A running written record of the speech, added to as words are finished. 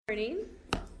Morning.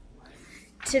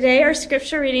 Today our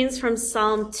scripture readings from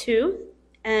Psalm 2,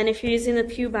 and if you're using the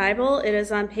Pew Bible, it is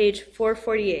on page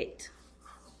 448.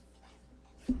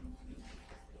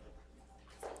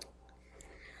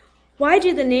 Why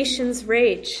do the nations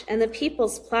rage and the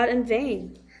peoples plot in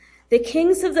vain? The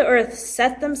kings of the earth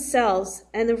set themselves,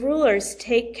 and the rulers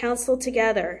take counsel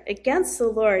together against the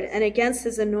Lord and against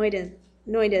his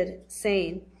anointed,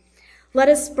 saying, "Let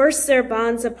us burst their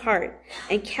bonds apart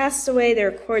and cast away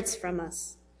their cords from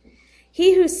us."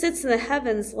 He who sits in the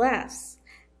heavens laughs.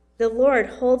 The Lord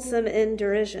holds them in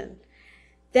derision.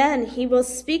 Then he will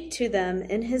speak to them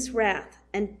in his wrath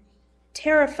and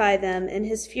terrify them in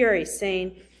his fury,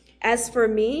 saying, "As for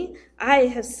me, I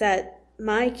have set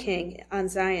my king on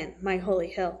Zion, my holy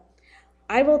hill.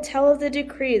 I will tell of the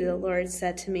decree," the Lord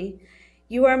said to me.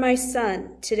 "You are my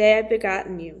son. Today I've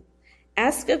begotten you.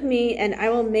 Ask of me, and I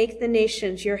will make the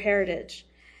nations your heritage,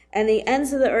 and the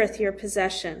ends of the earth your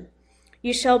possession.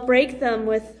 You shall break them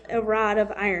with a rod of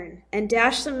iron, and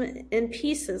dash them in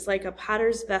pieces like a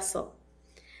potter's vessel.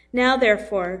 Now,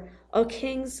 therefore, O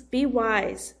kings, be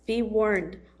wise, be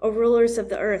warned, O rulers of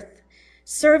the earth.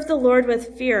 Serve the Lord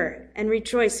with fear, and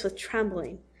rejoice with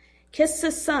trembling. Kiss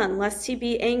the Son, lest he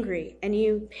be angry, and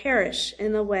you perish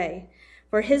in the way,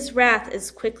 for his wrath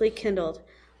is quickly kindled.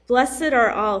 Blessed are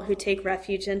all who take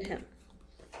refuge in him."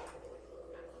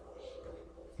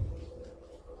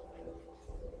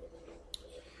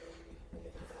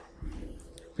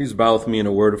 Please bow with me in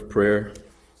a word of prayer.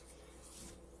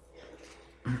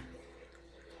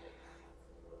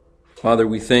 Father,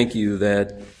 we thank you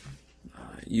that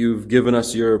you've given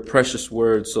us your precious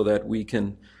word so that we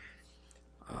can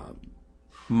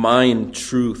mine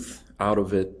truth out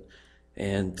of it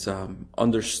and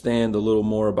understand a little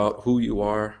more about who you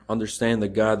are, understand the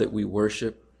God that we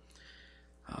worship.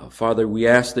 Father, we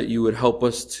ask that you would help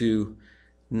us to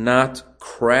not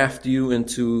craft you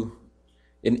into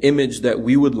an image that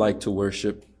we would like to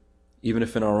worship, even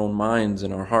if in our own minds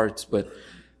and our hearts, but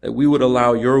that we would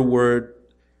allow your word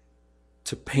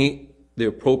to paint the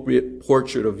appropriate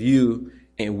portrait of you,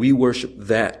 and we worship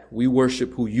that. We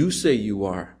worship who you say you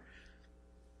are,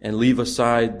 and leave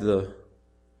aside the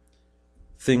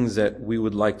things that we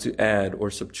would like to add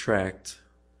or subtract.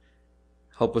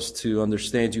 Help us to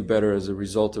understand you better as a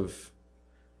result of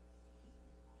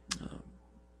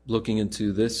looking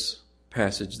into this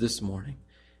passage this morning.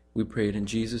 We pray it in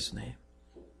Jesus' name.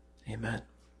 Amen.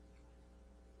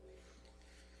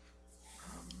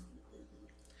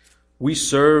 We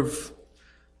serve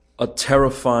a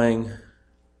terrifying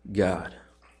God.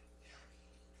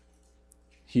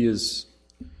 He is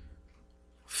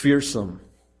fearsome.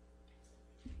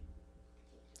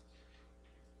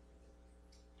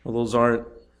 Well, those aren't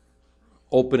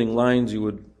opening lines you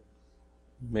would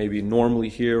maybe normally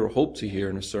hear or hope to hear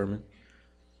in a sermon.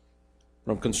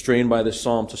 But I'm constrained by this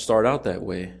psalm to start out that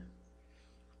way.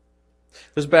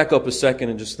 Let's back up a second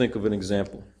and just think of an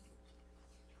example.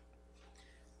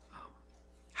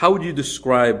 How would you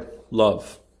describe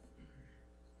love?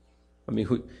 I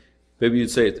mean, maybe you'd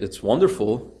say it's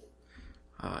wonderful,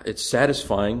 it's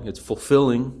satisfying, it's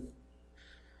fulfilling.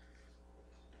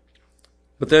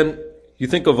 But then you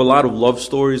think of a lot of love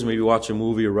stories, maybe watch a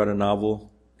movie or read a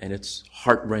novel, and it's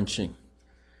heart-wrenching.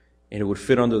 And it would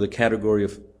fit under the category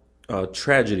of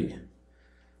tragedy.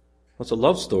 What's a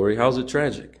love story? How's it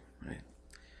tragic? Right?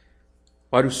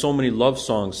 Why do so many love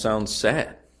songs sound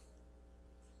sad?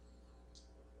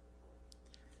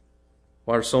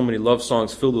 Why are so many love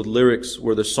songs filled with lyrics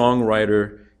where the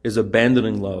songwriter is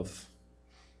abandoning love?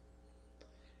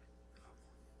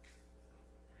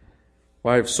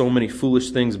 Why have so many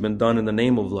foolish things been done in the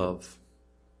name of love?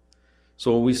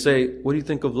 So when we say, what do you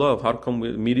think of love? How come we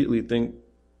immediately think,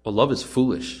 well, love is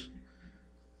foolish.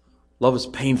 Love is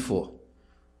painful.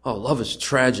 Oh, love is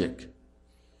tragic.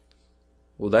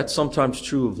 Well, that's sometimes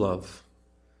true of love.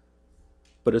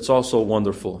 But it's also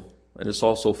wonderful, and it's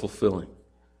also fulfilling.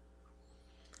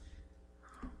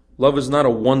 Love is not a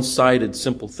one-sided,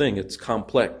 simple thing. It's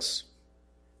complex.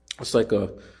 It's like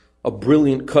a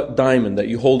brilliant cut diamond that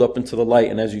you hold up into the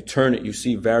light, and as you turn it, you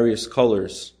see various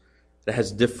colors that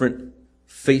has different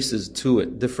faces to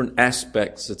it, different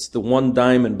aspects. It's the one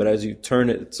diamond, but as you turn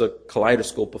it, it's a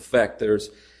kaleidoscope effect. It's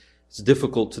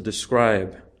difficult to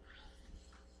describe.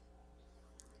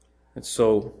 And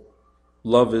so,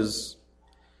 love has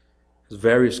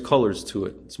various colors to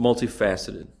it. It's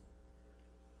multifaceted.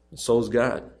 And so is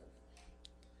God.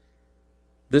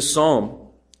 This psalm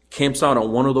camps out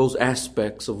on one of those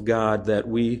aspects of God that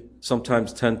we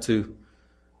sometimes tend to,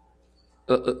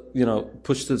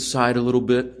 push to the side a little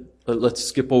bit. Let's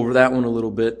skip over that one a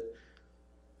little bit.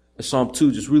 Psalm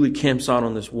 2 just really camps out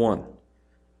on this one.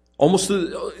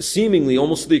 seemingly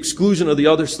almost to the exclusion of the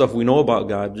other stuff we know about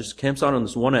God, just camps out on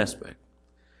this one aspect.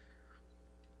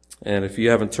 And if you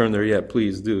haven't turned there yet,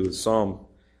 please do. Psalm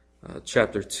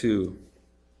chapter 2.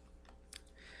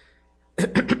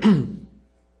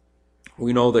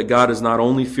 We know that God is not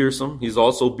only fearsome, He's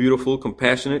also beautiful,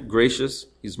 compassionate, gracious.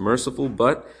 He's merciful,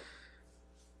 but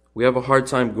we have a hard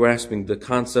time grasping the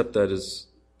concept that is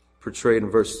portrayed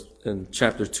in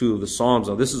chapter 2 of the Psalms.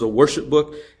 Now, this is a worship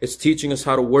book. It's teaching us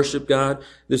how to worship God.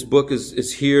 This book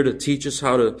is here to teach us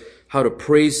how to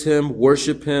praise Him,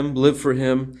 worship Him, live for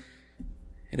Him.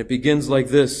 And it begins like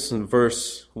this in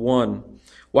verse 1.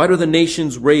 Why do the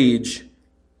nations rage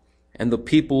and the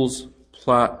peoples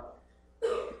plot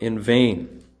in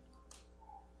vain?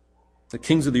 The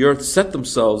kings of the earth set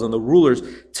themselves, and the rulers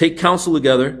take counsel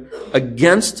together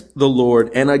against the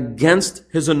Lord and against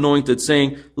His anointed,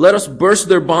 saying, let us burst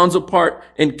their bonds apart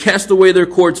and cast away their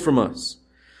cords from us.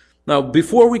 Now,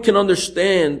 before we can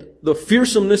understand the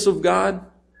fearsomeness of God,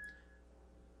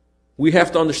 we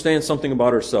have to understand something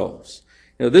about ourselves.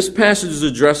 You know, this passage is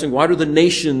addressing why do the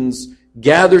nations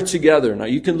gather together. Now,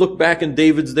 you can look back in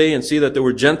David's day and see that there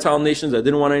were Gentile nations that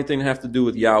didn't want anything to have to do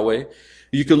with Yahweh.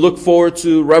 You could look forward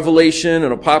to Revelation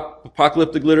and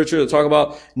apocalyptic literature that talk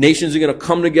about nations are going to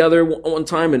come together one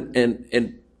time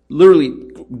and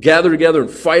literally gather together and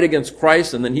fight against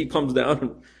Christ, and then He comes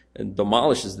down and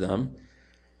demolishes them.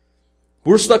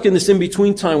 We're stuck in this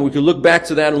in-between time. We could look back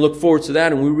to that and look forward to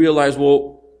that, and we realize,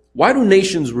 well, why do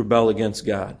nations rebel against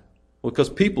God? Well, because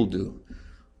people do.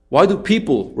 Why do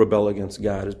people rebel against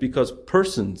God? It's because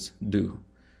persons do.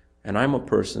 And I'm a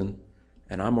person,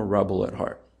 and I'm a rebel at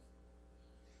heart.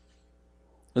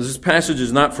 This passage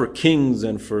is not for kings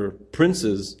and for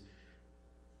princes.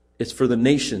 It's for the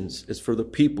nations. It's for the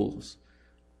peoples.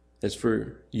 It's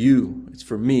for you. It's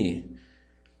for me.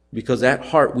 Because at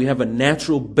heart, we have a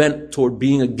natural bent toward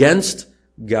being against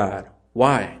God.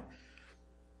 Why?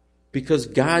 Because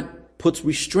God puts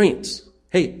restraints.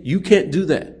 Hey, you can't do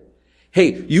that.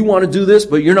 Hey, you want to do this,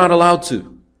 but you're not allowed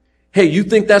to. Hey, you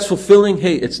think that's fulfilling?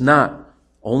 Hey, it's not.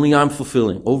 Only I'm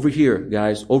fulfilling. Over here,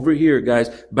 guys. Over here, guys.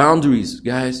 Boundaries,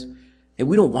 guys. And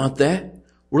we don't want that.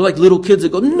 We're like little kids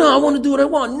that go, no, I want to do what I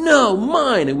want. No,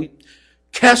 mine. And we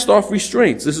cast off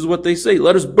restraints. This is what they say.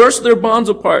 Let us burst their bonds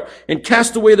apart and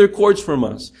cast away their cords from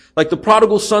us. Like the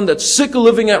prodigal son that's sick of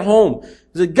living at home.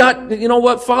 He said, God, you know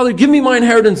what, Father, give me my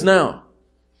inheritance now.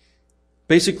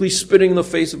 Basically spitting in the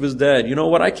face of his dad. You know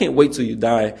what? I can't wait till you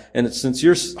die. And since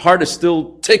your heart is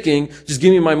still ticking, just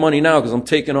give me my money now because I'm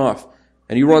taking off.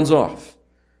 And he runs off.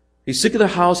 He's sick of the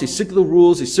house. He's sick of the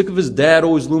rules. He's sick of his dad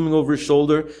always looming over his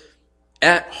shoulder.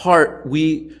 At heart,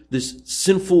 this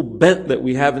sinful bent that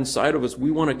we have inside of us,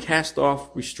 we want to cast off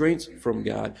restraints from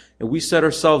God. And we set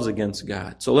ourselves against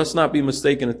God. So let's not be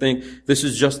mistaken and think this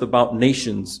is just about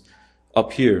nations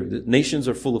up here. The nations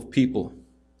are full of people.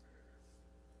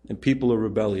 And people are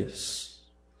rebellious.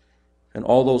 And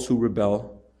all those who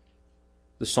rebel,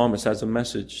 the psalmist has a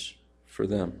message for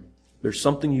them. There's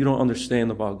something you don't understand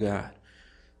about God.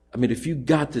 I mean, if you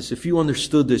got this, if you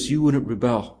understood this, you wouldn't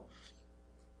rebel.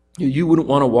 You wouldn't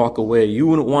want to walk away. You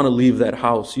wouldn't want to leave that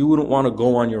house. You wouldn't want to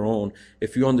go on your own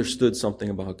if you understood something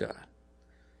about God.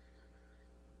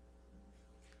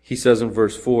 He says in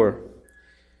verse 4,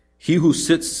 He who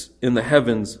sits in the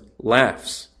heavens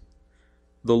laughs.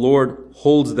 The Lord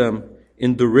holds them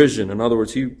in derision. In other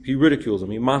words, he ridicules them.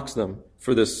 He mocks them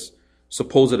for this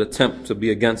supposed attempt to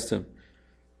be against Him.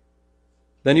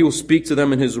 Then He will speak to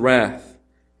them in His wrath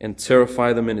and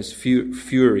terrify them in His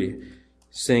fury,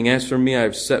 saying, As for me, I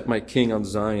have set my king on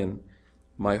Zion,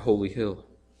 my holy hill.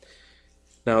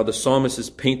 Now, the psalmist is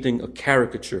painting a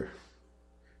caricature.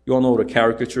 You all know what a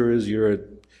caricature is. You're at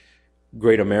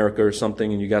Great America or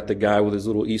something, and you got the guy with his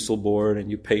little easel board,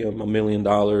 and you pay him $1 million.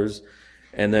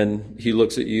 And then he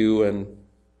looks at you and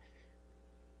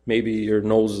maybe your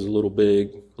nose is a little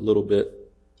big, a little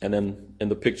bit. And then in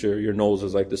the picture, your nose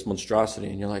is like this monstrosity.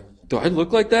 And you're like, do I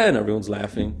look like that? And everyone's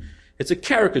laughing. It's a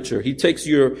caricature. He takes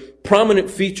your prominent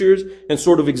features and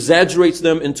sort of exaggerates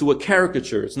them into a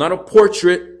caricature. It's not a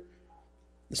portrait.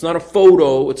 It's not a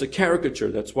photo. It's a caricature.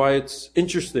 That's why it's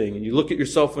interesting. And you look at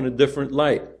yourself in a different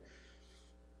light.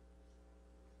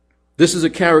 This is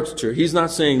a caricature. He's not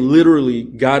saying literally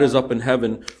God is up in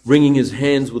heaven wringing His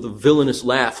hands with a villainous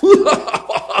laugh.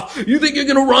 You think you're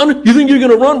going to run? You think you're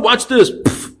going to run? Watch this.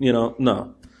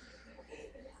 No.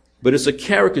 But it's a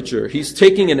caricature. He's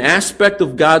taking an aspect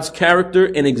of God's character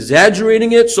and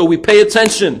exaggerating it so we pay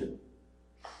attention.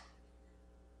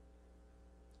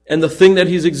 And the thing that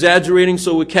He's exaggerating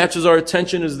so it catches our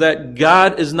attention is that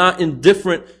God is not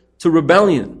indifferent to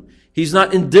rebellion. He's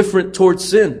not indifferent towards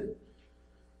sin.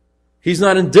 He's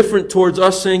not indifferent towards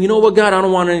us saying, you know what, God, I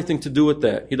don't want anything to do with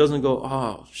that. He doesn't go,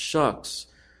 oh, shucks.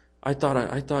 I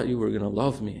thought you were going to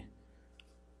love me.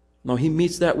 No, he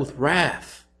meets that with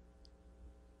wrath.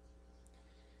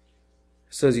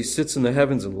 It says he sits in the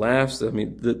heavens and laughs. I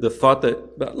mean, the thought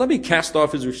that, let me cast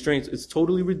off his restraints, it's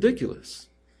totally ridiculous.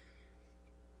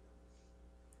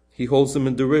 He holds them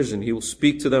in derision. He will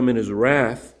speak to them in his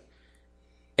wrath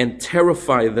and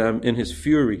terrify them in his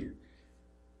fury.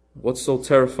 What's so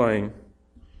terrifying?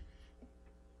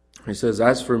 He says,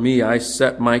 as for me, I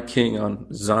set my king on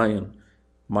Zion,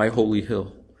 my holy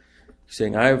hill. He's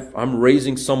saying, I'm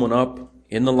raising someone up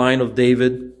in the line of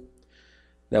David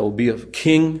that will be a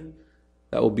king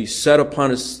that will be set upon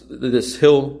this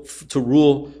hill to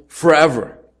rule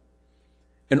forever.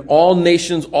 And all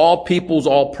nations, all peoples,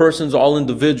 all persons, all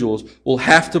individuals will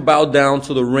have to bow down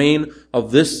to the reign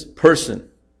of this person.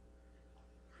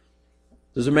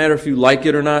 Doesn't matter if you like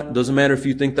it or not. Doesn't matter if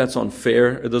you think that's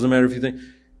unfair. It doesn't matter if you think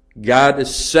God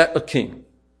has set a king.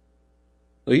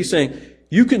 So he's saying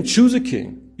you can choose a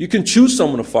king. You can choose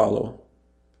someone to follow.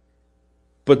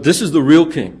 But this is the real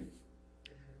king.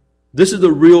 This is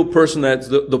the real person, that's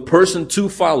the person to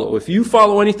follow. If you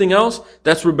follow anything else,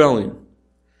 that's rebellion.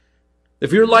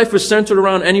 If your life is centered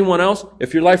around anyone else,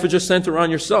 if your life is just centered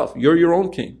around yourself, you're your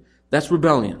own king. That's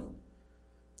rebellion.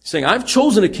 He's saying, I've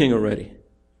chosen a king already.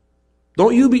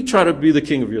 Don't you try to be the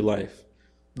king of your life.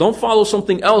 Don't follow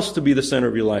something else to be the center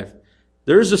of your life.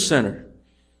 There is a center.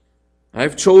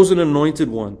 I've chosen an anointed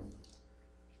one.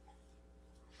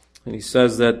 And he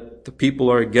says that the people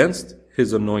are against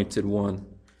his anointed one.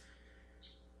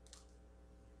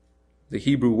 The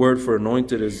Hebrew word for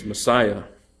anointed is Messiah.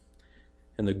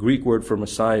 And the Greek word for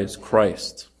Messiah is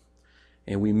Christ.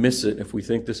 And we miss it if we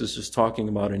think this is just talking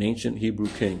about an ancient Hebrew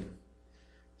king.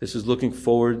 This is looking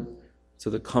forward to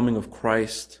the coming of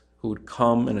Christ, who would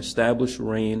come and establish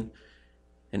reign,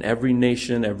 and every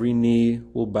nation, every knee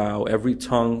will bow, every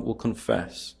tongue will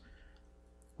confess.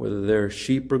 Whether they're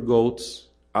sheep or goats,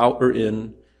 out or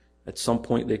in, at some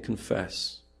point they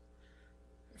confess.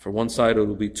 For one side it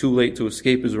will be too late to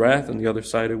escape his wrath, and the other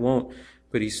side it won't.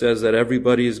 But he says that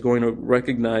everybody is going to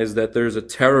recognize that there's a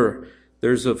terror,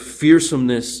 there's a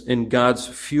fearsomeness in God's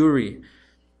fury,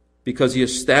 because he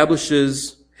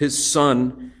establishes his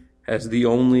son as the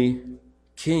only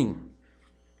king.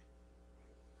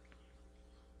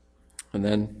 And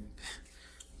then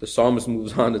the psalmist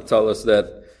moves on to tell us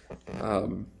that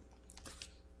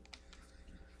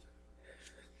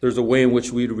there's a way in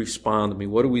which we respond. I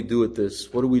mean, what do we do with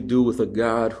this? What do we do with a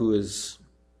God who has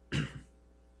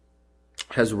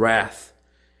wrath?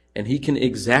 And he can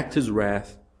exact his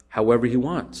wrath however he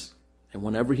wants and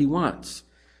whenever he wants.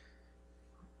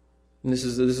 And this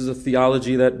is a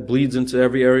theology that bleeds into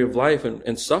every area of life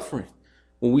and suffering.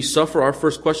 When we suffer, our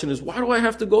first question is, why do I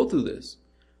have to go through this?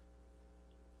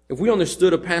 If we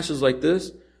understood a passage like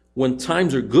this, when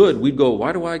times are good, we'd go,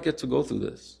 why do I get to go through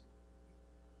this?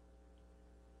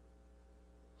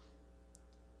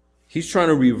 He's trying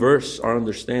to reverse our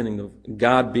understanding of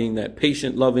God being that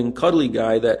patient, loving, cuddly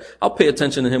guy that I'll pay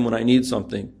attention to him when I need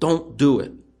something. Don't do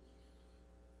it.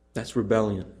 That's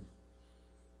rebellion.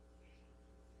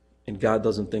 And God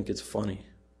doesn't think it's funny.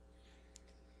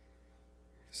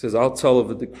 He says, I'll tell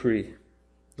of a decree.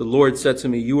 The Lord said to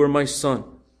me, you are my son.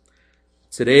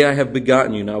 Today I have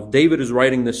begotten you. Now, if David is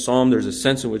writing this psalm, there's a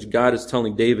sense in which God is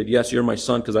telling David, yes, you're my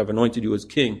son because I've anointed you as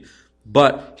king.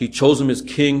 But he chose him as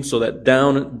king so that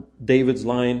down David's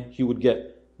line, he would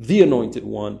get the anointed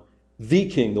one, the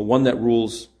king, the one that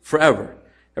rules forever.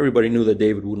 Everybody knew that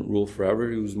David wouldn't rule forever.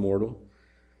 He was mortal.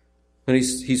 And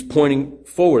he's pointing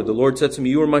forward. The Lord said to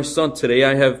me, you are my son. Today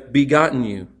I have begotten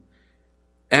you.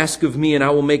 Ask of me and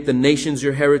I will make the nations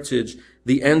your heritage,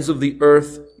 the ends of the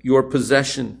earth your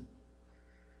possession.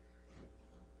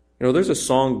 You know, there's a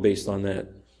song based on that.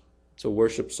 It's a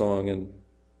worship song, and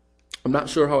I'm not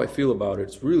sure how I feel about it.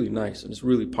 It's really nice and it's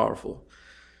really powerful.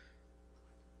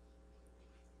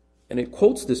 And it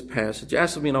quotes this passage,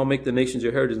 ask of me and I'll make the nations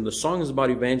your heritage. And the song is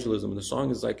about evangelism. And the song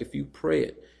is like, if you pray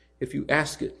it, if you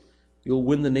ask it, you'll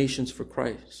win the nations for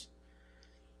Christ.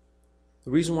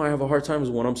 The reason why I have a hard time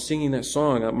is when I'm singing that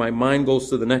song, my mind goes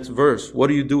to the next verse. What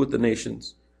do you do with the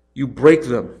nations? You break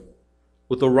them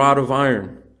with a rod of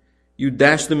iron. You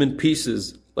dash them in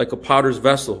pieces like a potter's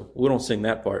vessel. We don't sing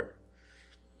that part.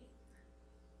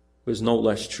 But it's no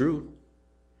less true.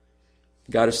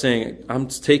 God is saying, I'm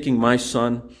taking my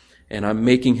son and I'm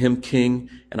making him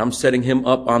king and I'm setting him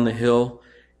up on the hill,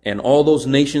 and all those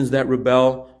nations that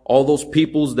rebel, all those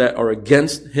peoples that are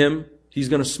against him, he's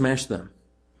going to smash them.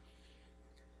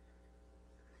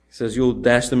 He says, you'll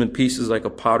dash them in pieces like a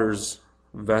potter's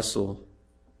vessel.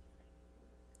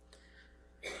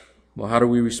 Well, how do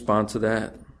we respond to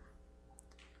that? He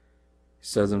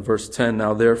says in verse 10,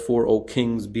 "Now therefore, O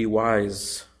kings, be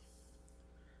wise.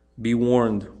 Be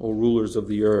warned, O rulers of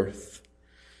the earth."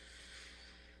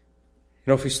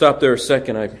 You know, if we stop there a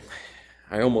second,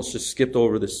 I almost just skipped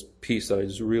over this piece that I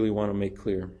just really want to make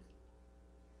clear.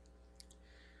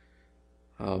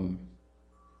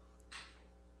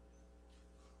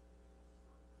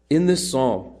 In this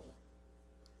psalm,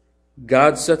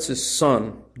 God sets his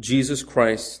Son, Jesus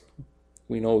Christ,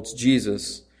 we know it's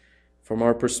Jesus, from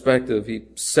our perspective, he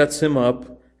sets him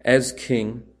up as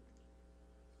king.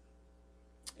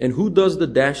 And who does the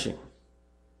dashing?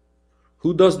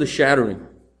 Who does the shattering?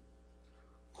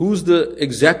 Who's the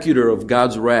executor of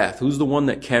God's wrath? Who's the one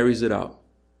that carries it out?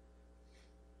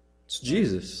 It's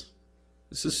Jesus.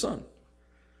 It's his Son.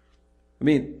 I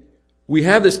mean, we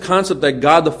have this concept that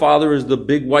God the Father is the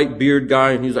big white beard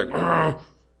guy, and he's like, "Argh."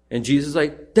 And Jesus is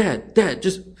like, Dad,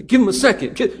 just give him a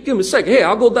second. Give him a second. Hey,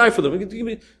 I'll go die for them.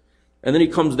 And then he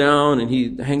comes down and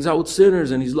he hangs out with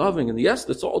sinners and he's loving. And yes,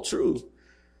 that's all true.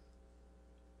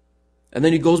 And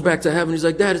then he goes back to heaven. He's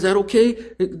like, Dad, is that okay?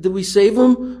 Did we save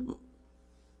him?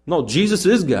 No, Jesus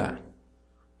is God.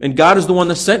 And God is the one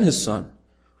that sent his Son.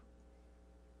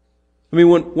 I mean,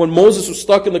 when Moses was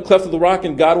stuck in the cleft of the rock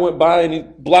and God went by and he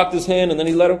blocked his hand and then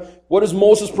he let him, what does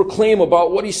Moses proclaim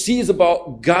about what he sees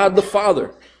about God the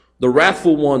Father? The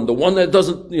wrathful one, the one that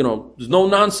doesn't, there's no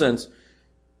nonsense. He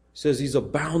says he's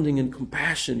abounding in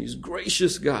compassion. He's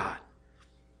gracious God.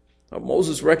 Now,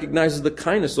 Moses recognizes the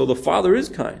kindness, so the Father is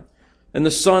kind. And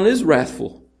the Son is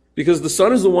wrathful because the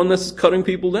Son is the one that's cutting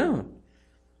people down.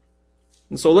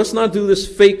 And so let's not do this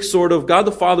fake sort of, God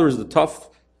the Father is the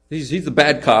tough, he's the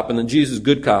bad cop, and then Jesus is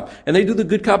good cop. And they do the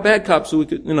good cop, bad cop so we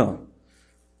could,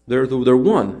 they're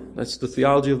one. That's the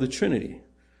theology of the Trinity.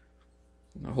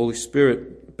 The Holy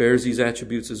Spirit bears these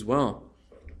attributes as well.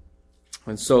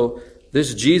 And so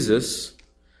this Jesus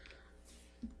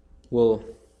will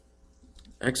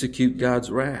execute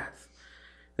God's wrath.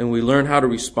 And we learn how to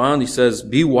respond. He says,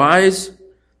 be wise,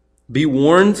 be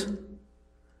warned,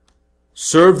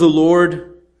 serve the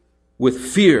Lord with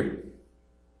fear,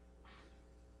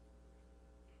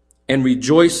 and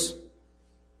rejoice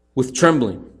with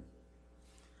trembling.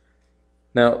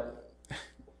 Now,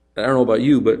 I don't know about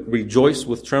you, but rejoice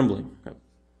with trembling.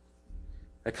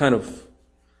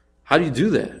 How do you do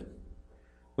that?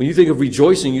 When you think of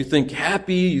rejoicing, you think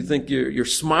happy, you think you're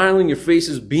smiling, your face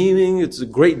is beaming, it's a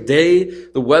great day,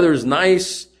 the weather is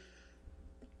nice,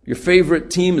 your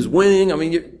favorite team is winning. I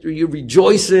mean, you're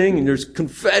rejoicing, and there's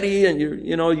confetti, and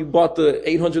you bought the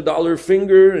 $800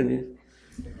 finger, and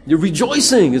you're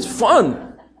rejoicing. It's fun.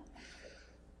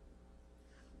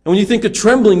 And when you think of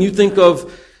trembling, you think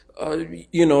of,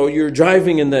 you're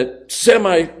driving and that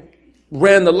semi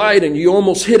ran the light and you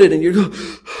almost hit it and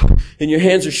and your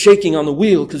hands are shaking on the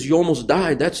wheel because you almost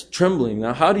died. That's trembling.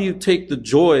 Now, how do you take the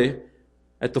joy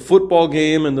at the football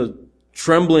game and the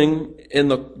trembling in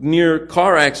the near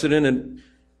car accident, and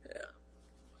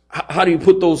how do you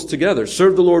put those together?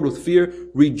 Serve the Lord with fear,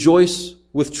 rejoice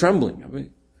with trembling. I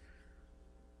mean,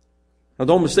 now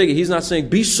don't mistake it. He's not saying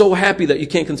be so happy that you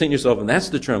can't contain yourself, and that's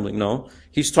the trembling. No,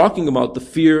 he's talking about the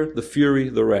fear, the fury,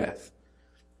 the wrath.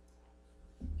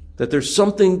 That there's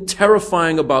something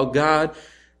terrifying about God,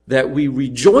 that we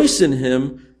rejoice in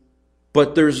him,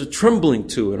 but there's a trembling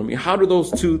to it. I mean, how do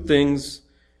those two things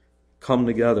come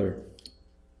together?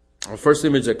 The first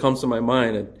image that comes to my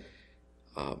mind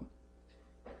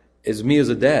is me as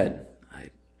a dad.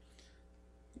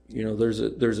 There's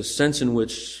a sense in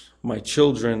which my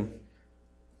children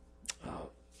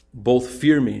both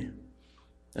fear me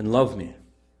and love me.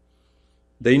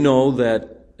 They know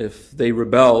that if they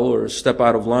rebel or step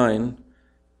out of line,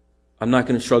 I'm not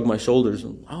going to shrug my shoulders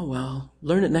and, oh, well,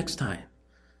 learn it next time.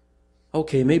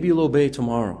 Okay, maybe you'll obey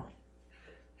tomorrow.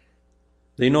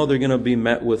 They know they're going to be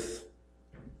met with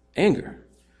anger.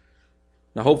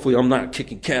 Now, hopefully I'm not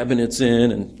kicking cabinets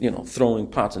in and, throwing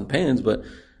pots and pans, but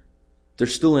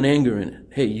there's still an anger in it.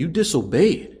 Hey, you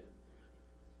disobeyed.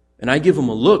 And I give them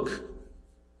a look.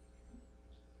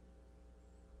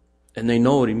 And they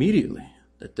know it immediately,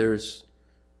 that there's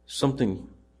something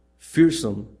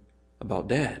fearsome about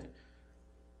Dad.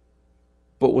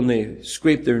 But when they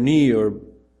scrape their knee or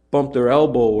bump their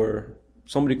elbow or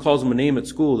somebody calls them a name at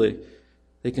school,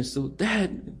 they can still,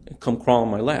 Dad, and come crawl on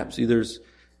my lap. See, there's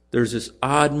this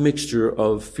odd mixture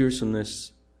of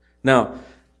fearsomeness. Now,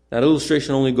 that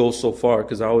illustration only goes so far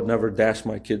because I would never dash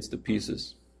my kids to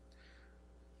pieces.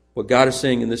 What God is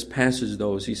saying in this passage,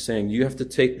 though, is he's saying you have to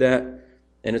take that,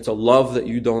 and it's a love that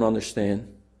you don't understand.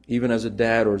 Even as a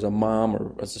dad or as a mom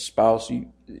or as a spouse,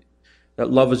 That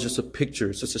love is just a picture.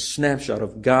 It's just a snapshot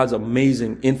of God's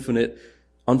amazing, infinite,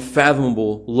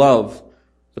 unfathomable love.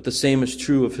 But the same is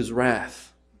true of his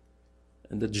wrath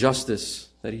and the justice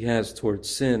that he has towards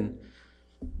sin.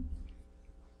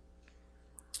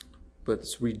 But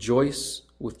it's rejoice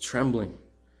with trembling.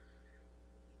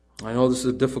 I know this is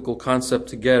a difficult concept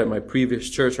to get. At my previous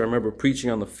church, I remember preaching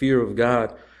on the fear of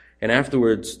God. And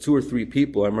afterwards, 2 or 3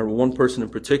 people, I remember one person in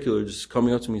particular just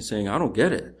coming up to me saying, I don't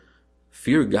get it.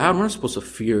 Fear God? We're not supposed to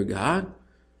fear God.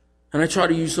 And I try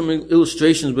to use some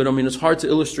illustrations, but it's hard to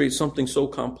illustrate something so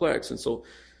complex. And so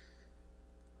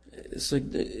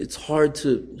it's hard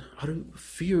how to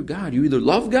fear God. You either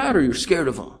love God or you're scared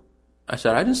of him. I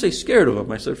said, I didn't say scared of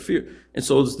him. I said fear. And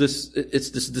so it's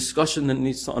this discussion that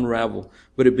needs to unravel.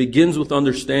 But it begins with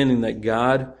understanding that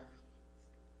God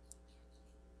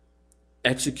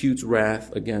executes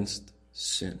wrath against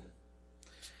sin,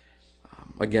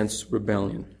 against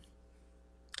rebellion.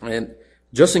 And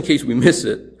just in case we miss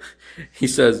it, he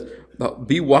says,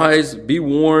 be wise, be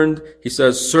warned. He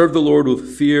says, serve the Lord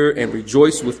with fear and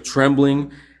rejoice with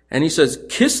trembling. And he says,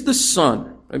 kiss the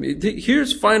Son.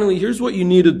 Here's what you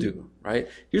need to do, right?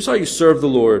 Here's how you serve the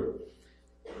Lord.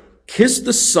 Kiss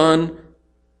the Son,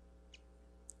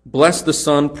 bless the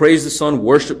Son, praise the Son,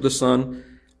 worship the Son,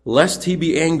 lest he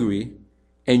be angry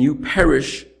and you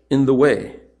perish in the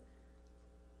way.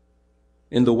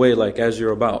 In the way, like as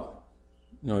you're about.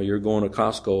 You're going to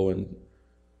Costco and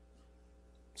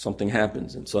something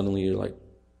happens and suddenly you're like,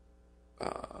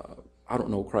 I don't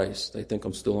know Christ. I think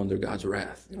I'm still under God's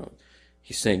wrath.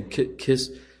 He's saying, kiss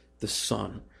the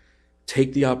Son.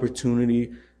 Take the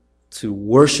opportunity to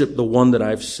worship the one that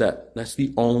I've set. That's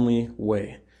the only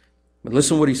way. But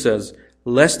listen what he says.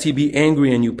 Lest he be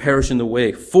angry and you perish in the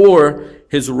way, for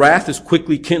his wrath is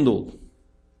quickly kindled.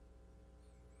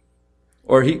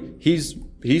 Or he's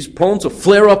prone to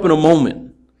flare up in a moment.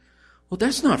 Well,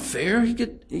 that's not fair.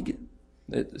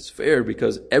 It's fair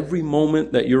because every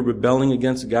moment that you're rebelling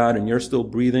against God and you're still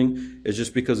breathing is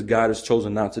just because God has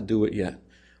chosen not to do it yet.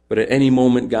 But at any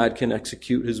moment, God can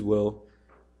execute his will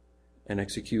and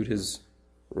execute his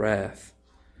wrath.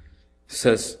 It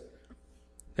says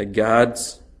that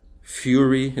God's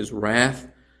fury, his wrath,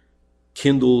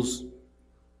 kindles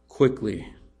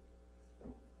quickly.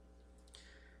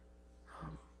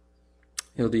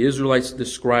 The Israelites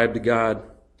described God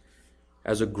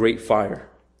as a great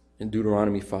fire in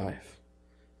Deuteronomy 5.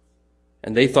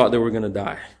 And they thought they were going to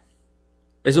die.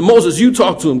 They said, Moses, you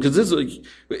talk to him because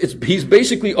he's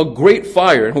basically a great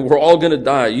fire and we're all going to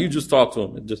die. You just talk to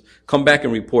him and just come back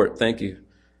and report. Thank you.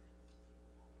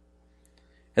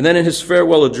 And then in his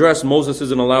farewell address, Moses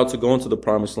isn't allowed to go into the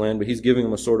promised land, but he's giving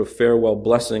them a sort of farewell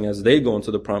blessing as they go into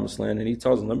the promised land. And he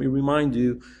tells them, let me remind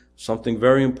you something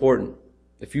very important.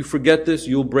 If you forget this,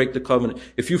 you'll break the covenant.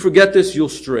 If you forget this, you'll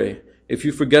stray. If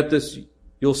you forget this,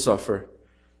 you'll suffer.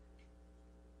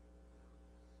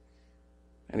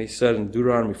 And he said in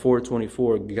Deuteronomy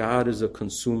 4:24, God is a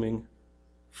consuming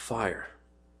fire.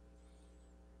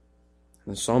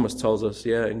 And the psalmist tells us,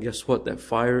 and guess what? That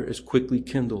fire is quickly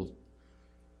kindled.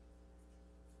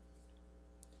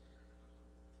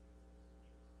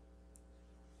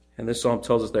 And this psalm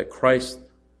tells us that Christ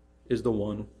is the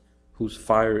one whose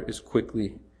fire is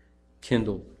quickly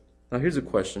kindled. Now here's a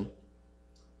question.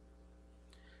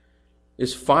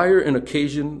 Is fire an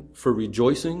occasion for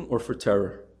rejoicing or for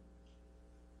terror?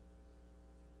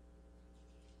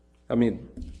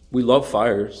 We love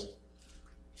fires.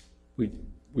 We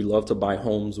love to buy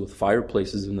homes with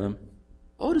fireplaces in them.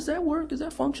 Oh, does that work? Is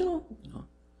that functional? No.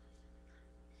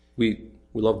 We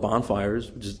love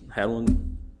bonfires. We just had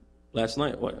one last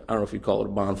night. I don't know if you call it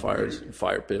a bonfire, it's a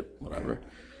fire pit, whatever.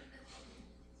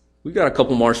 We got a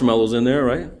couple marshmallows in there,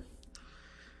 right?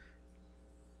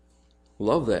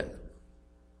 Love that.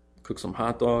 Cook some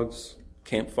hot dogs,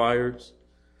 campfires,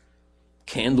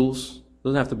 candles.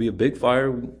 Doesn't have to be a big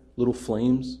fire, little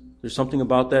flames. There's something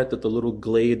about that the little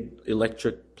Glade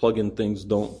electric plug-in things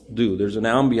don't do. There's an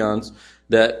ambiance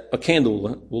that a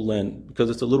candle will lend because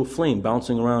it's a little flame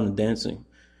bouncing around and dancing.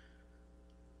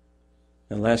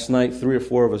 And last night, 3 or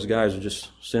 4 of us guys were just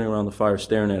sitting around the fire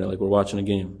staring at it like we're watching a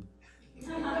game.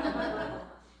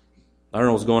 I don't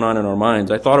know what's going on in our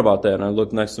minds. I thought about that and I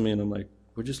looked next to me and I'm like,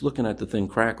 we're just looking at the thing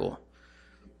crackle.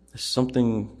 There's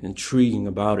something intriguing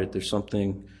about it. There's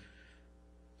something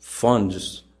fun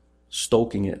just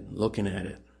stoking it, looking at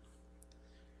it.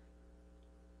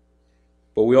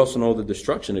 But we also know the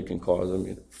destruction it can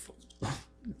cause.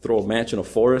 Throw a match in a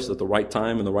forest at the right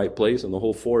time in the right place and the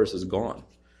whole forest is gone.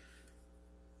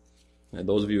 And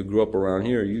those of you who grew up around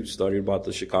here, you studied about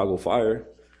the Chicago fire.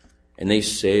 And they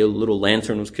say a little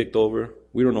lantern was kicked over.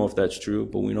 We don't know if that's true,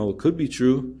 but we know it could be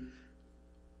true.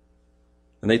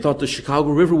 And they thought the Chicago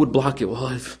River would block it. Well,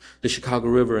 if the Chicago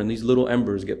River and these little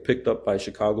embers get picked up by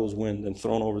Chicago's wind and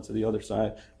thrown over to the other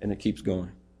side, and it keeps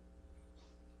going.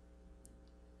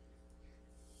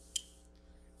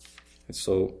 And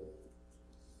so,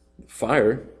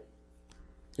 fire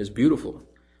is beautiful.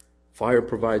 Fire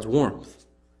provides warmth.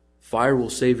 Fire will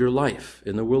save your life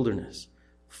in the wilderness.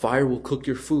 Fire will cook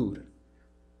your food.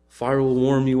 Fire will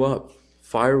warm you up.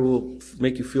 Fire will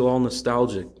make you feel all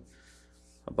nostalgic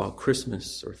about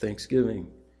Christmas or Thanksgiving.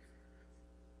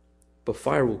 But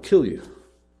fire will kill you,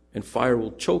 and fire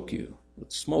will choke you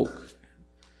with smoke.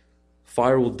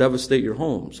 Fire will devastate your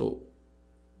home. So,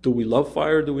 do we love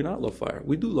fire or do we not love fire?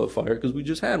 We do love fire because we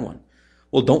just had one.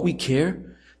 Well, don't we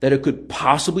care that it could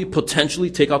possibly, potentially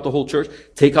take out the whole church,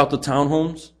 take out the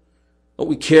townhomes? Don't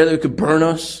we care that it could burn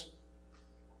us?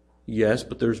 Yes,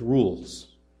 but there's rules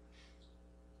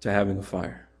to having a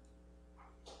fire.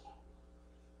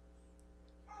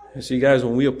 And see, guys,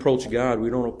 when we approach God, we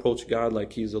don't approach God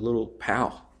like he's a little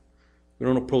pal. We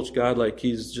don't approach God like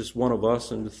he's just one of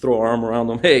us and throw our arm around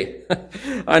him. Hey,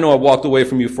 I know I walked away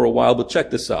from you for a while, but check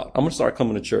this out. I'm going to start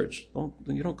coming to church.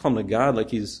 You don't come to God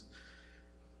like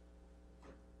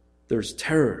there's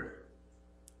terror.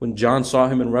 When John saw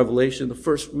him in Revelation, the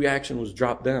first reaction was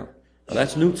drop down. Now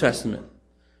that's New Testament.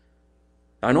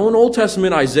 I know in Old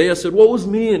Testament, Isaiah said, woe is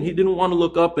me, and he didn't want to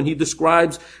look up, and he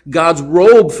describes God's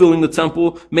robe filling the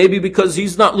temple, maybe because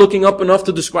he's not looking up enough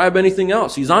to describe anything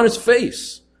else. He's on his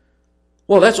face.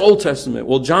 Well, that's Old Testament.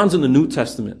 Well, John's in the New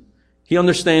Testament. He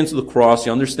understands the cross. He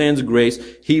understands grace.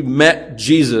 He met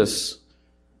Jesus,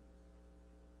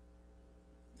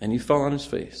 and he fell on his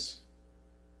face.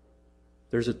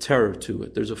 There's a terror to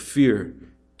it. There's a fear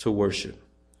to worship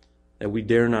that we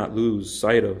dare not lose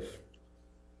sight of.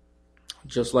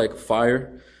 Just like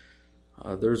fire,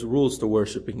 there's rules to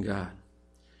worshiping God.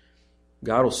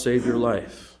 God will save your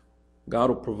life. God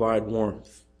will provide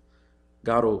warmth.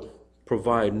 God will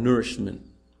provide nourishment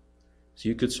so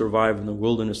you could survive in the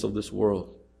wilderness of this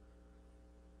world.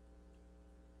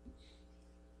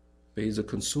 But he's a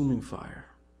consuming fire.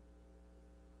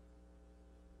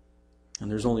 And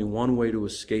there's only one way to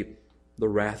escape the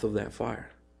wrath of that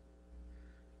fire.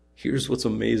 Here's what's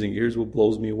amazing. Here's what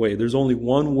blows me away. There's only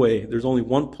one way. There's only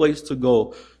one place to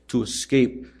go to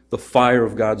escape the fire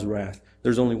of God's wrath.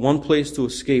 There's only one place to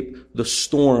escape the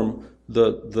storm,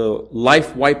 the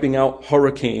life-wiping out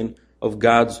hurricane of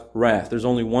God's wrath. There's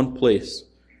only one place.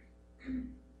 And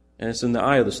it's in the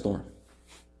eye of the storm.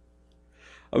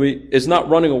 I mean, it's not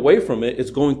running away from it.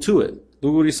 It's going to it.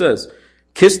 Look what he says.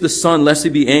 Kiss the Son, lest he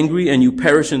be angry and you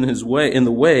perish in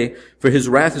the way, for his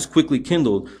wrath is quickly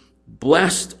kindled.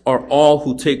 Blessed are all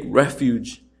who take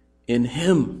refuge in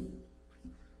him.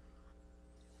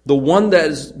 The one that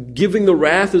is giving the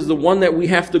wrath is the one that we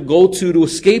have to go to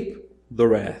escape the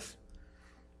wrath.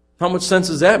 How much sense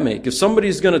does that make? If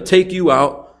somebody's going to take you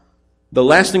out, the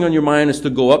last thing on your mind is to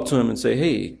go up to him and say,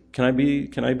 hey, can I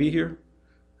be here?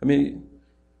 I mean,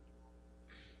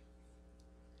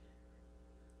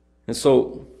 and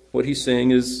so what he's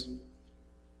saying is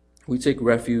we take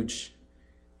refuge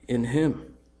in him.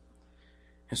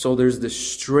 And so there's this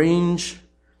strange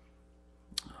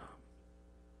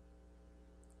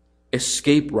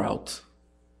escape route.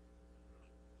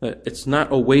 It's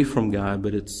not away from God,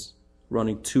 but it's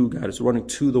running to God. It's running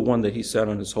to the one that he set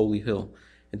on his holy hill.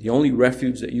 And the only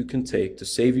refuge that you can take to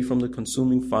save you from the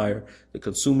consuming fire, the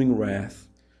consuming wrath,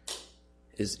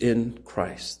 is in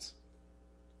Christ.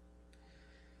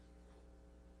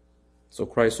 So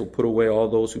Christ will put away all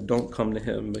those who don't come to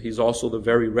him, but he's also the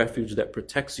very refuge that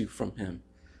protects you from him,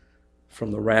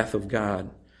 from the wrath of God.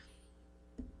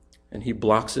 And he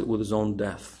blocks it with his own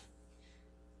death.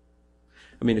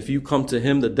 I mean, if you come to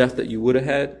him, the death that you would have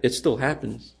had, it still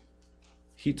happens.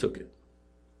 He took it.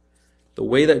 The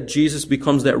way that Jesus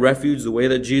becomes that refuge, the way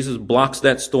that Jesus blocks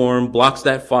that storm, blocks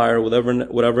that fire,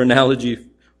 whatever analogy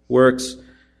works,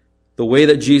 the way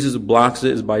that Jesus blocks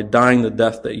it is by dying the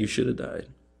death that you should have died.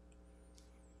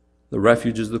 The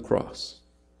refuge is the cross.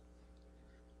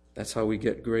 That's how we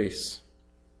get grace.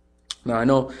 Now, I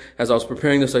know as I was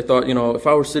preparing this, I thought, if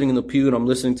I were sitting in the pew and I'm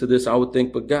listening to this, I would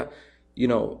think, but God,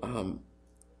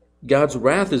 God's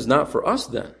wrath is not for us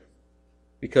then.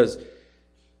 Because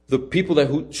the people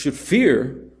who should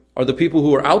fear are the people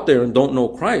who are out there and don't know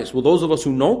Christ. Well, those of us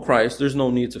who know Christ, there's no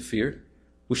need to fear.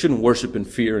 We shouldn't worship in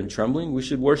fear and trembling. We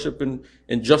should worship in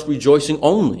just rejoicing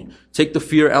only. Take the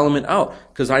fear element out.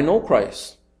 Because I know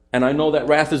Christ. And I know that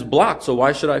wrath is blocked, so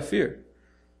why should I fear?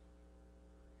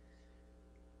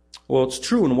 Well, it's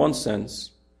true in one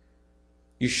sense.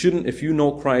 You shouldn't, if you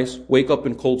know Christ, wake up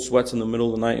in cold sweats in the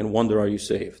middle of the night and wonder, are you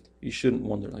saved? You shouldn't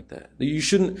wonder like that. You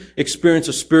shouldn't experience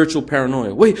a spiritual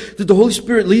paranoia. Wait, did the Holy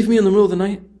Spirit leave me in the middle of the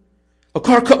night? A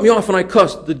car cut me off and I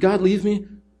cussed. Did God leave me?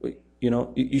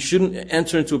 You shouldn't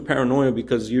enter into a paranoia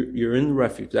because you're in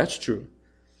refuge. That's true.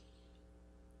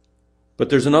 But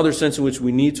there's another sense in which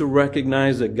we need to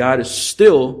recognize that God is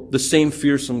still the same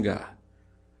fearsome God.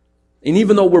 And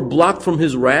even though we're blocked from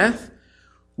His wrath,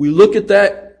 we look at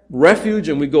that refuge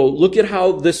and we go, look at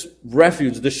how this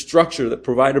refuge, this structure that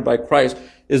provided by Christ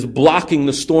is blocking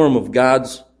the storm of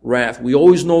God's wrath. We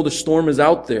always know the storm is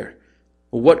out there.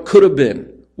 What could have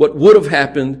been, what would have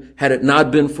happened had it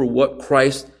not been for what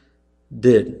Christ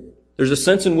did. There's a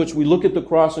sense in which we look at the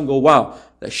cross and go, wow,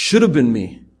 that should have been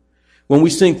me. When we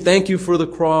sing, thank you for the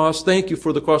cross,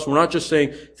 we're not just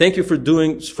saying, thank you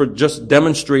for just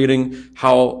demonstrating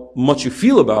how much you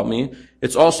feel about me.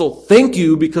 It's also, thank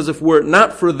you, because if were it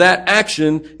not for that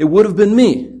action, it would have been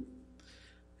me.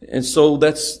 And so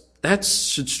that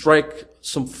should strike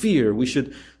some fear. We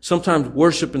should sometimes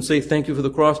worship and say thank you for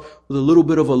the cross with a little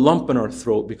bit of a lump in our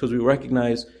throat because we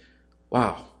recognize,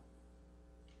 wow,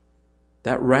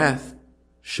 that wrath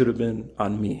should have been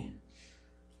on me.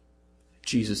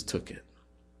 Jesus took it.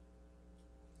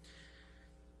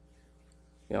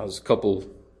 There's a couple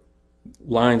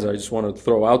lines I just want to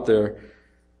throw out there.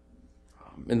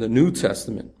 In the New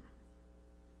Testament,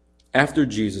 after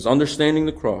Jesus, understanding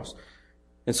the cross,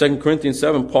 in 2 Corinthians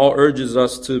 7, Paul urges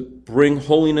us to bring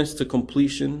holiness to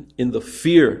completion in the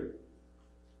fear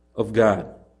of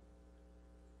God.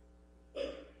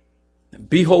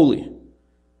 Be holy.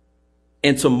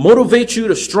 And to motivate you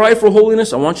to strive for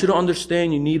holiness, I want you to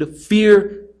understand you need to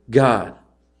fear God.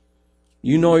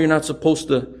 You know you're not supposed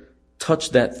to touch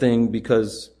that thing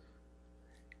because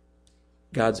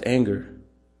God's anger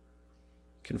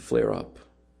can flare up.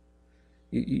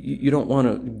 You don't want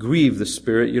to grieve the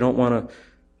Spirit. You don't want to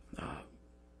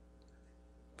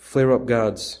flare up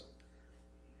God's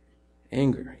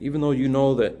anger. Even though you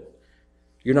know that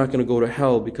you're not going to go to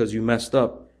hell because you messed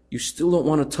up, you still don't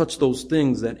want to touch those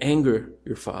things that anger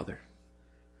your Father.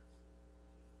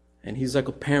 And He's like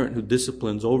a parent who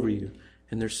disciplines over you.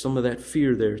 And there's some of that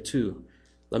fear there too.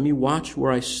 Let me watch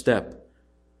where I step,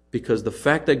 because the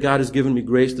fact that God has given me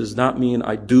grace does not mean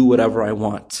I do whatever I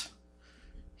want.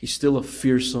 He's still a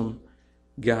fearsome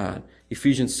God.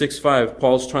 Ephesians 6:5,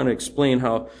 Paul's trying to explain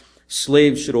how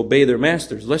slaves should obey their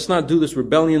masters. Let's not do this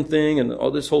rebellion thing and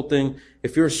all this whole thing.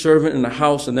 If you're a servant in a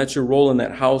house and that's your role in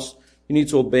that house, you need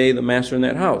to obey the master in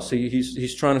that house.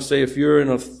 He's trying to say if you're in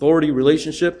an authority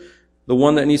relationship, the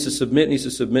one that needs to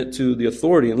submit to the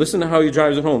authority. And listen to how he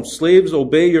drives it home. Slaves,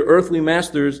 obey your earthly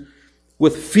masters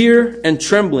with fear and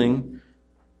trembling,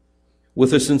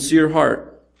 with a sincere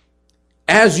heart,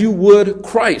 as you would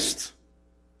Christ.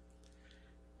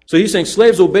 So he's saying,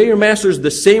 slaves, obey your masters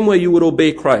the same way you would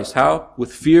obey Christ. How?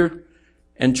 With fear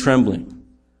and trembling.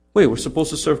 Wait, we're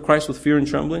supposed to serve Christ with fear and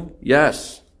trembling?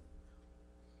 Yes.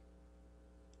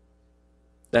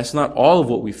 That's not all of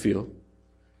what we feel,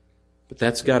 but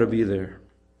that's got to be there.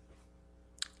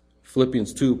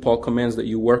 Philippians 2, Paul commands that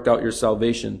you work out your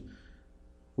salvation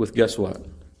with, guess what?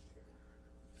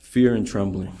 Fear and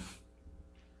trembling.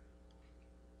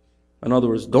 In other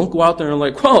words, don't go out there and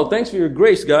like, "Well, thanks for your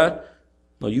grace, God."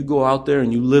 No, you go out there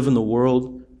and you live in the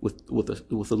world with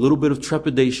a little bit of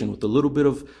trepidation, with a little bit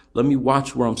of, let me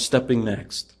watch where I'm stepping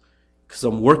next. Because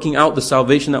I'm working out the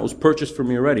salvation that was purchased for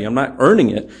me already. I'm not earning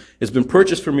it. It's been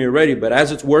purchased for me already. But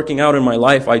as it's working out in my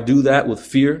life, I do that with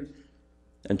fear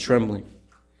and trembling.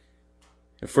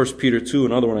 In 1 Peter 2,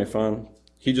 another one I found,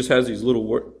 he just has these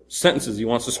little sentences he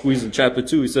wants to squeeze in chapter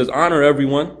 2. He says, honor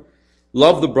everyone,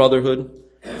 love the brotherhood,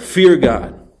 fear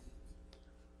God.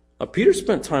 Now, Peter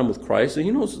spent time with Christ, and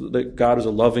he knows that God is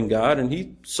a loving God, and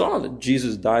he saw that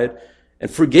Jesus died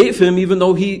and forgave him, even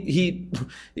though he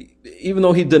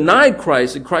denied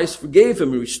Christ, and Christ forgave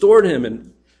him and restored him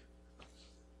and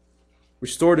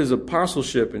restored his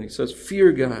apostleship. And he says,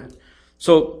 fear God.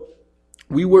 So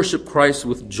we worship Christ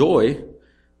with joy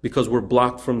because we're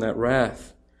blocked from that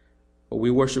wrath. But we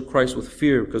worship Christ with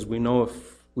fear because we know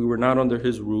if we were not under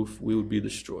his roof, we would be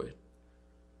destroyed.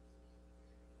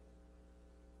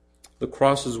 The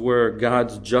cross is where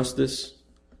God's justice,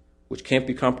 which can't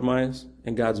be compromised,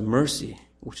 and God's mercy,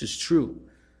 which is true,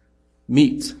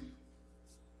 meet.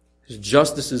 His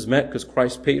justice is met because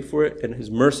Christ paid for it, and his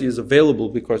mercy is available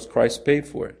because Christ paid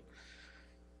for it.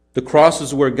 The cross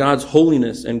is where God's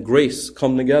holiness and grace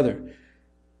come together.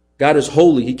 God is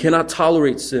holy. He cannot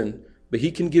tolerate sin, but he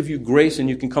can give you grace and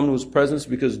you can come to his presence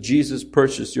because Jesus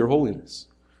purchased your holiness.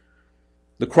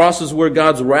 The cross is where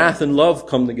God's wrath and love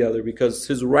come together because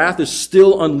his wrath is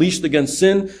still unleashed against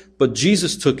sin, but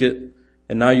Jesus took it,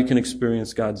 and now you can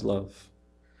experience God's love.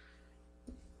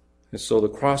 And so the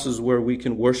cross is where we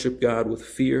can worship God with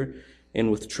fear and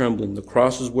with trembling. The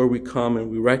cross is where we come and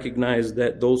we recognize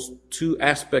that those two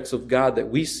aspects of God that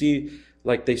we see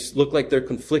like they look like they're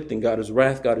conflicting, God is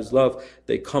wrath, God is love,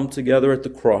 they come together at the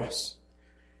cross.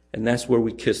 And that's where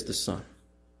we kiss the Son.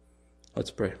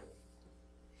 Let's pray.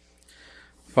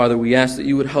 Father, we ask that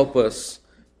you would help us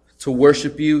to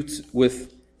worship you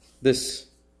with this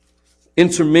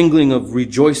intermingling of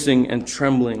rejoicing and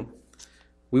trembling.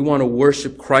 We want to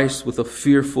worship Christ with a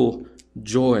fearful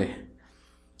joy.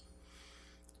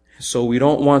 So we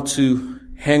don't want to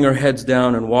hang our heads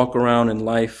down and walk around in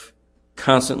life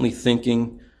constantly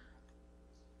thinking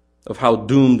of how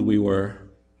doomed we were.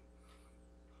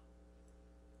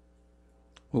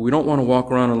 Well, we don't want to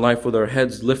walk around in life with our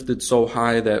heads lifted so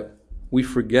high that we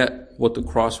forget what the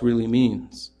cross really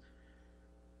means.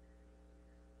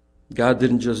 God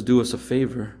didn't just do us a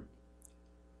favor.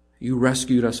 You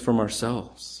rescued us from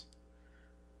ourselves.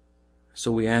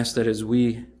 So we ask that as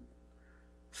we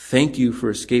thank you for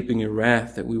escaping your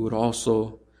wrath, that we would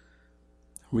also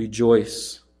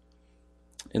rejoice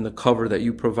in the cover that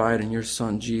you provide in your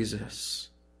Son, Jesus.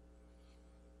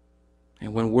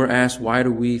 And when we're asked, why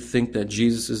do we think that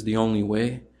Jesus is the only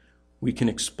way, we can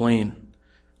explain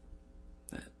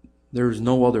that there is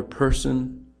no other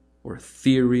person or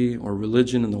theory or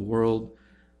religion in the world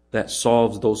that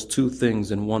solves those two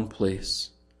things in one place,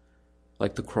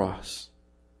 like the cross.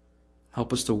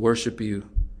 Help us to worship you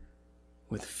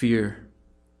with fear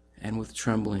and with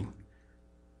trembling,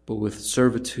 but with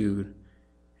servitude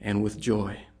and with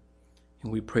joy.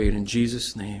 And we pray it in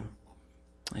Jesus' name.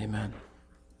 Amen.